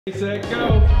Set, go!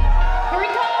 Here we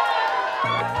go!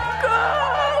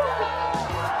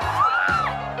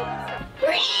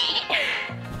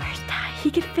 Where's Ty?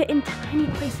 He could fit in tiny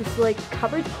places, like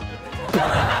cupboards.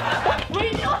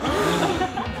 Wait, no!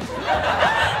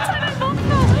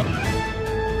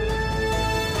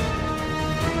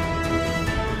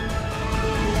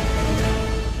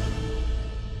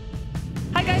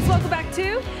 Hi guys, welcome back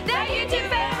to the YouTube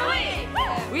family!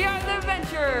 We are the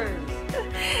Adventurers!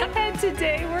 And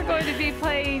today we're going to be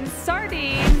playing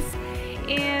Sardines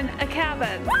in a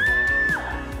cabin.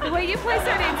 The way you play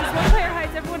Sardines is one player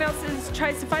hides, everyone else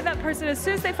tries to find that person. As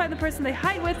soon as they find the person, they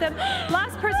hide with them.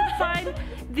 Last person to find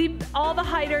all the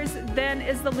hiders then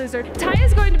is the loser. Ty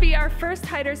is going to be our first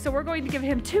hider, so we're going to give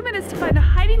him 2 minutes to find a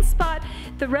hiding spot.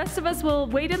 The rest of us will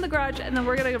wait in the garage, and then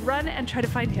we're gonna run and try to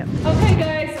find him. Okay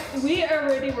guys, we are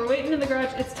ready. We're waiting in the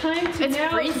garage. It's time to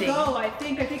now freezing. go. I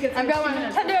think it's I'm going.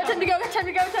 Time to go, time to go, time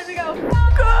to go, time to go.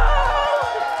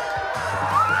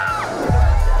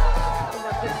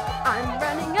 I'm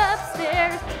running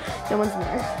upstairs. No one's in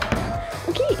there.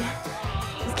 Okay,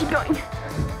 let's keep going.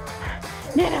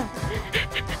 Nana.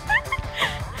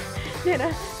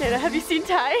 Nana, have you seen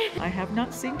Ty? I have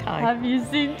not seen Ty. Have you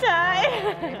seen Ty? I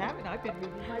haven't. I've been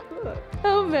reading my book.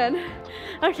 Oh man.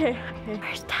 Okay.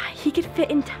 Where's Ty? He could fit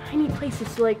in tiny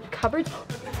places, like cupboards.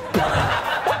 I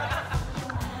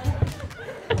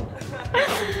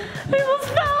almost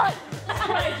fell.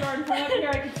 Alright, Jordan, come up here.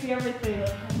 I can see everything.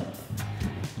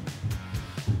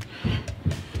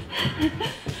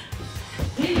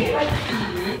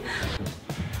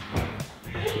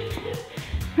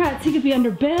 Rats, he could be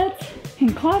under beds,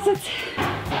 in closets,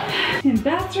 in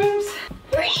bathrooms.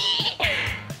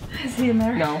 Is he in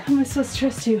there? No. How am I supposed to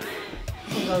trust you?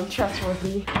 I'm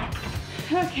trustworthy.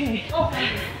 Okay.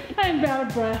 I'm out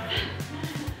of breath.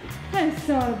 I'm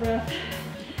so out of breath.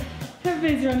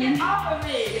 Everybody's running. Get off of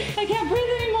me! I can't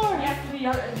breathe anymore. You have to be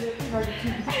hard to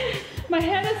keep. My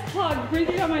head is clogged.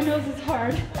 Breathing on my nose is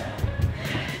hard.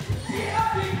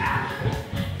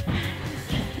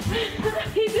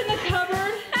 He's in the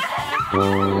cupboard. Last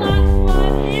one.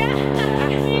 Yeah.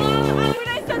 When I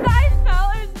said that I fell,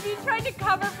 it was me trying to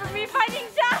cover for me finding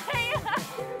Ty.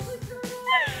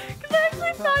 Because I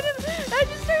actually found him. I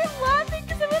just started laughing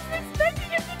because I wasn't expecting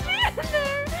him to be in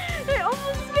there. I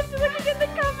almost skipped looking in the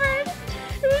cupboard.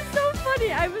 It was so funny.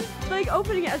 I was like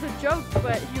opening it as a joke,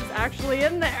 but he was actually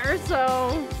in there,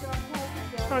 so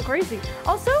kind of crazy.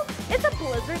 Also, it's a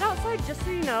blizzard outside, just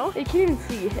so you know. You can't even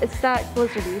see. It's that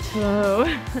blizzardy. So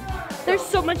there's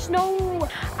so much snow.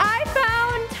 I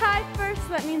found Ty first, so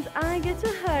that means I get to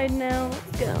hide now.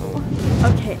 Let's go.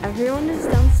 Okay, everyone is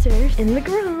downstairs in the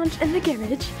garage, in the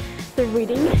garage. They're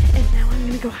waiting, and now I'm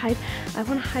gonna go hide. I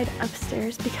want to hide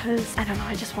upstairs because, I don't know,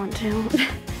 I just want to.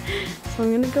 So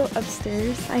I'm gonna go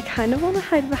upstairs. I kind of want to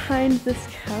hide behind this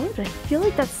couch. I feel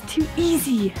like that's too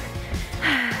easy.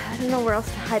 I don't know where else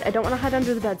to hide. I don't want to hide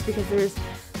under the beds because there's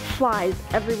flies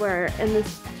everywhere in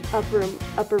this upper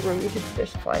room. You can see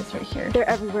there's flies right here. They're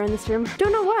everywhere in this room.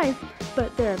 Don't know why,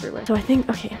 but they're everywhere. So I think,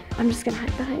 okay, I'm just gonna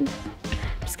hide behind.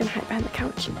 I'm just gonna hide behind the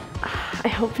couch. I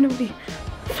hope nobody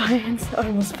finds. Oh, I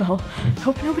almost fell. I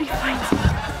hope nobody finds me.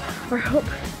 Or hope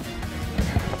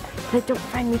they don't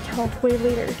find me till way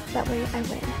later. That way I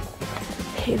win.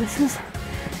 Okay, this is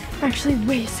actually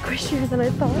way squishier than I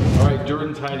thought. Alright,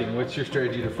 Jordan's hiding. What's your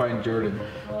strategy to find Jordan?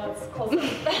 Well, that's close.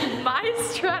 My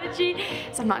strategy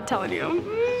is I'm not telling you.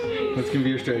 What's gonna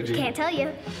be your strategy? Can't tell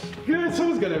you. Good,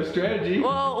 someone's gotta have a strategy.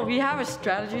 Well, we have a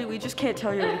strategy. We just can't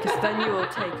tell you because then you will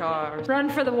take ours. Run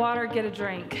for the water, get a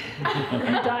drink.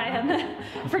 Diane,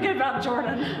 forget about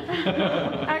Jordan.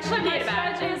 Actually, my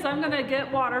strategy is I'm gonna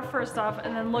get water first off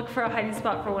and then look for a hiding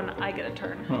spot for when I get a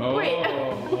turn. Oh. Wait,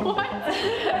 what?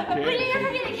 Okay. But you're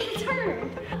never gonna get a turn.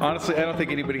 Honestly, I don't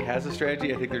think anybody has a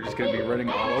strategy. I think they're just gonna be running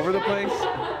all over the place.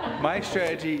 My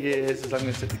strategy is I'm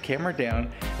gonna set the camera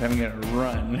down and I'm gonna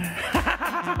run.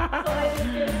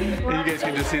 And you guys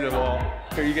can just see the wall.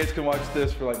 Or you guys can watch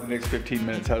this for like the next 15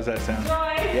 minutes. How's that sound?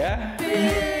 Yeah?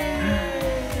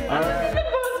 Alright. The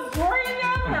most boring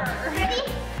ever. Ready?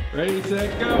 Ready,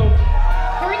 set, go!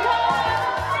 Here we go!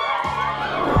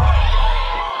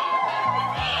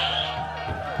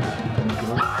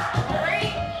 Hurry!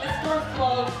 This door's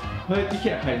closed. But you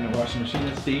can't hide in the washing machine.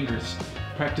 That's dangerous.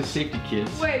 Practice safety,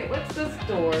 kids. Wait, what's this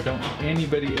door? Don't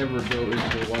anybody ever go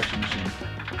into a washing machine.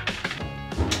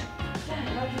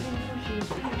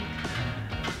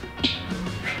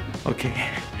 Okay,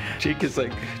 Jake is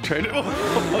like trying to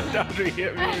almost Audrey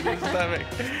hit me in the stomach.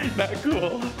 Not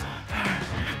cool.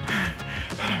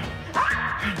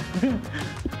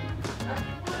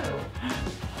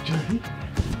 Jordy?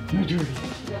 No, Jordy.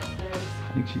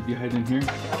 think she'd be hiding here.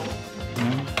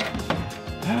 No?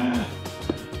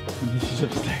 And she's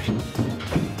upstairs.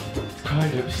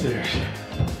 Quite upstairs.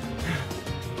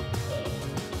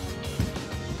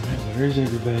 Alright, where's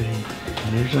everybody?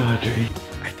 There's Audrey.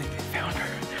 I think they found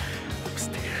her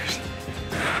upstairs.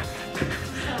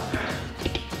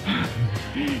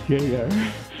 Here you are.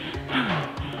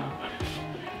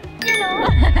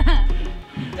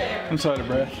 I'm so out of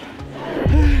breath.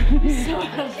 So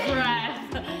out of breath.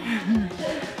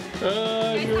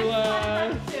 Oh, you're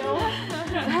alive.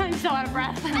 I'm so out of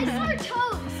breath. I saw her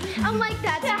toes. I'm like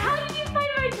that. Yeah, how did you find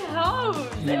my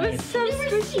toes? Nice. It was so Your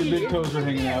squishy. big toes are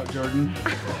hanging out, Jordan.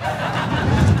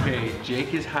 Okay,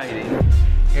 Jake is hiding.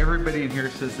 Everybody in here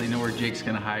says they know where Jake's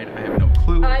gonna hide. I have no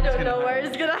clue. I don't know where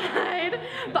he's gonna hide,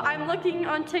 but I'm looking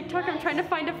on TikTok. I'm trying to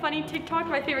find a funny TikTok,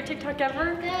 my favorite TikTok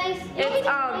ever. Guys,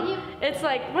 It's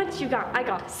like, what you got? I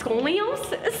got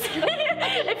scoliosis.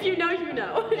 If you know, you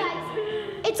know.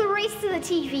 guys, it's a race to the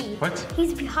TV. What?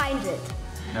 He's behind it.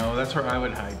 No, that's where I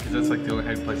would hide, because that's like the only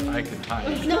hiding place I can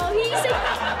hide. No, he's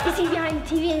like, is he behind the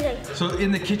TV? And he's like, So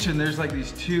in the kitchen, there's like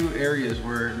these two areas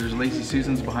where there's Lazy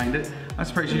Susan's behind it. I'm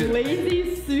surprised you didn't.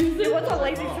 Lazy Susan? What's a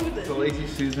Lazy Susan? It's a Lazy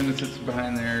Susan, it sits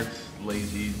behind there. It's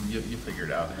lazy, you figure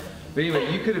it out. But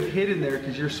anyway, you could have hid in there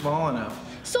because you're small enough.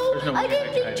 so There's no I way didn't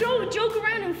could think hide in Joe joke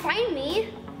around and find me.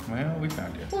 Well, we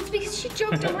found you. Well, it's because she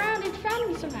joked around and found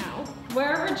me somehow.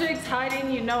 Wherever Jake's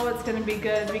hiding, you know it's gonna be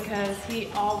good because he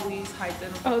always hides in.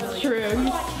 Oh, it's true. He's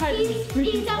hiding in squishy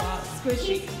He's out. spots.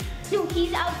 Squishy. No,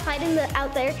 he's outside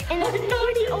out there, and then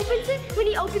when he opens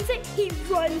it, he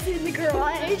runs in the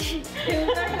garage. He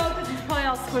was gonna go because he's probably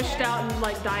all squished out and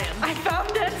like dying. I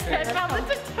found it. I found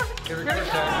the TikTok. Here we go,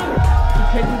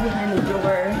 Jack. He could be behind the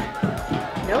door.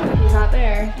 Nope, he's not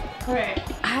there. Okay.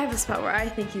 I have a spot where I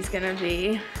think he's gonna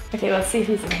be. Okay, let's see if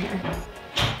he's in here.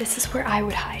 This is where I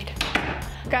would hide.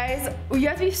 Guys, you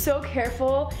have to be so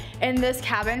careful in this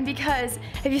cabin because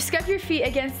if you scuff your feet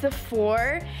against the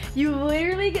floor, you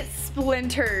literally get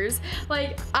splinters.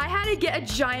 Like, I had to get a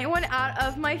giant one out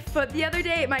of my foot the other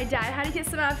day. My dad had to get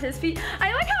some out of his feet.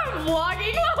 I like how I'm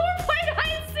vlogging while we're playing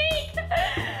hide and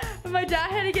seek. My dad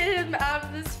had to get him out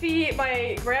of his feet.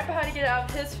 My grandpa had to get it out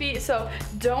of his feet. So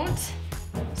don't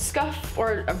scuff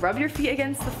or rub your feet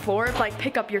against the floor, like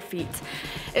pick up your feet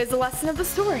is the lesson of the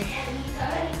story.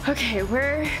 Okay,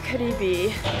 where could he be?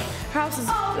 Our house is,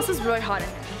 this is really hot in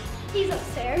here. He's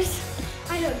upstairs.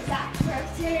 I know exactly where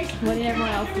upstairs. What did everyone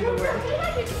else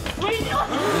do? Wait, no.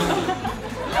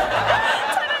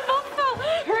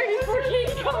 Hurry before he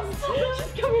comes.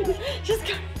 She's coming. She's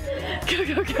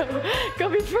coming. Go. Go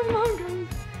before mom comes.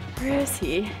 Where is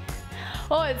he?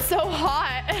 Oh, it's so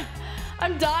hot.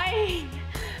 I'm dying.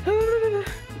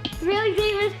 Really,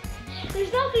 David?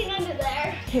 There's nothing under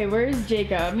there. Okay, where's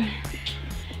Jacob?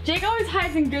 Jake always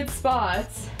hides in good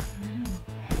spots.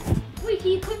 Wait,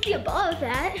 he could be above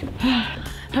that.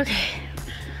 Okay,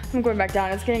 I'm going back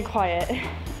down. It's getting quiet.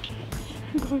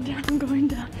 I'm going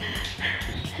down.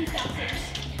 He's downstairs.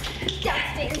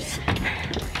 Downstairs.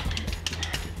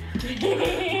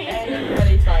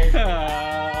 Everybody's like,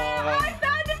 Ah. I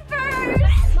found him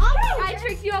first! Mom, I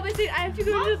tricked you all by saying I have to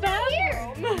go to the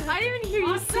bathroom. I didn't even hear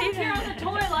you say Here on that. the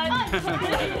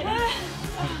toilet.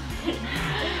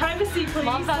 Privacy, please.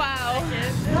 Wow.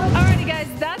 Alrighty, guys,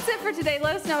 that's it for today.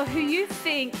 Let us know who you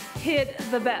think hid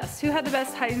the best. Who had the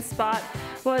best hiding spot?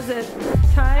 Was it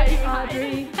Ty,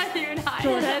 Audrey,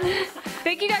 Jordan?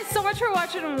 Thank you guys so much for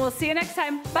watching, and we'll see you next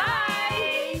time.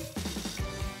 Bye!